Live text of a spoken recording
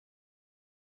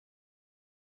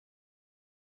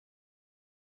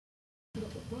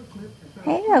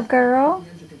Hey, little girl.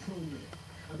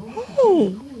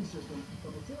 Hey,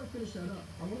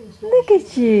 look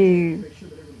at you.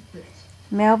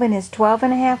 Melvin is 12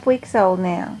 and a half weeks old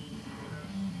now.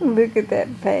 Look at that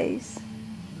face.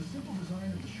 The simple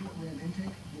design of the short ram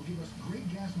intake will give us great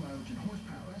gas mileage and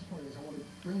horsepower. The best part is I want to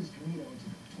bring this Camino into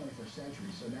the 21st century,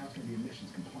 so now it's going to be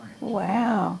emissions compliant.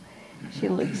 Wow, she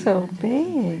looks so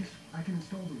big. I can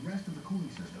install the rest of the cooling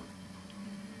system.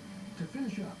 To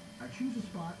finish up, I choose a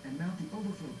spot and mount the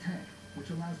overflow tank, which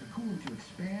allows the coolant to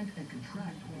expand and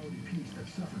contract quality piece that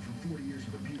suffered from 40 years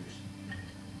of abuse.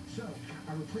 So,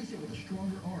 I replace it with a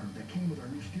stronger arm that came with our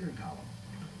new steering column.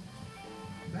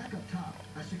 Back up top,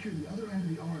 I secure the other end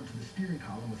of the arm to the steering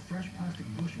column with fresh plastic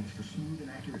bushings for smooth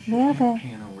and accurate shifting. Melvin.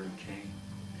 Piano word K.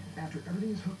 After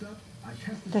everything is hooked up, I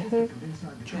test the The shifter hook. from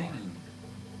inside the car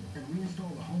and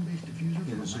reinstall the home-based diffuser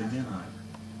for the last time.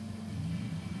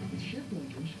 With shift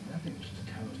linkage, that thing was just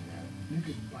toast, man. You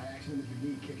could, by accident with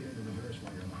your knee, kick it into reverse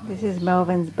while you're on the highway. This is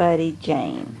Melvin's buddy,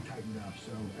 Jane. Tightened up,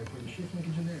 so I put the shift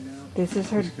linkage in there now. This is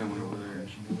her He's coming over there.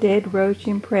 dead roach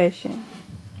impression.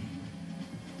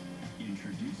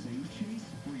 Introducing Chase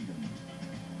Freedom.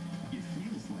 It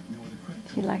feels like no other credit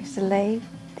She likes to lay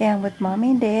down with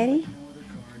Mommy and Daddy. no other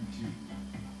card too.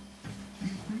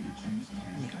 Feel free to choose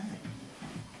cash back.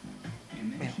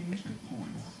 And then change to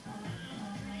points.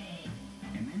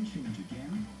 And then change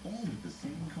again, all with the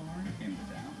same card and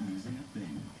without losing a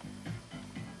thing.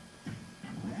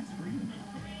 That's freedom.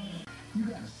 You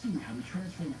gotta see how we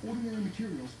transform ordinary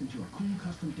materials into a cool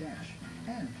custom dash.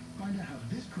 And find out how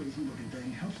this crazy looking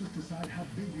thing helps us decide how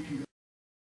big we can go.